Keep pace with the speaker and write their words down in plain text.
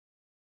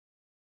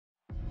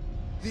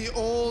The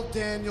old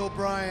Daniel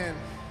Bryan.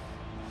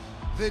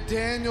 The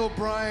Daniel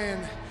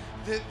Bryan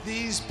that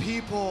these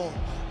people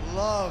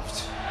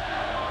loved.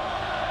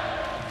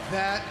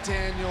 That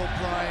Daniel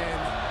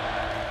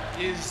Bryan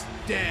is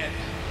dead.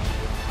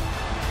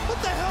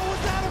 What the hell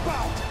was that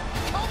about?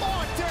 Come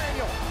on,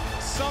 Daniel!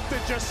 Something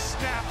just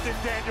snapped in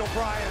Daniel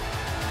Bryan.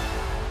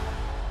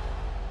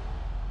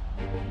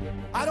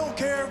 I don't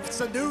care if it's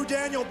the new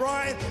Daniel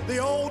Bryan, the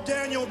old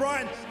Daniel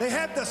Bryan. They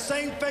have the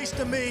same face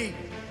to me,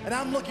 and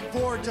I'm looking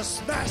forward to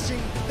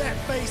smashing that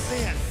face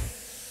in.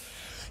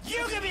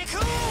 You can be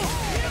cool,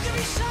 you can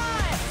be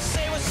shy,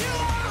 say what you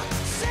want,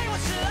 say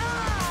what you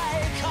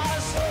like,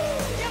 'cause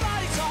your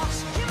body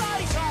talks, your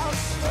body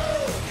talks,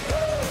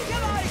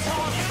 your body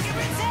talks. You can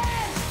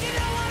pretend you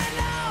don't wanna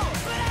know,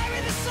 but I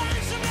read the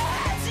signs from your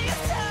head to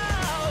your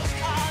toes,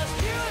 'cause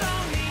you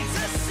don't need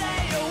to say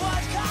a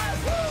word,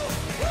 'cause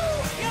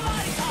your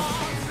body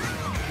talks.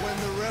 When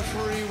the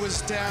referee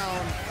was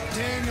down,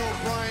 Daniel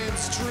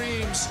Bryan's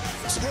dreams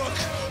took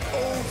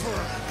over.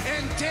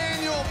 And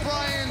Daniel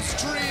Bryan's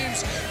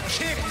dreams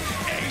kicked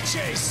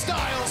AJ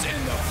Styles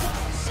in the...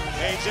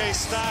 AJ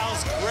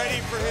Styles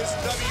ready for his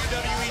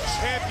WWE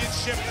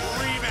Championship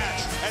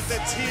rematch at the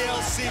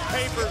TLC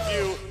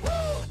pay-per-view.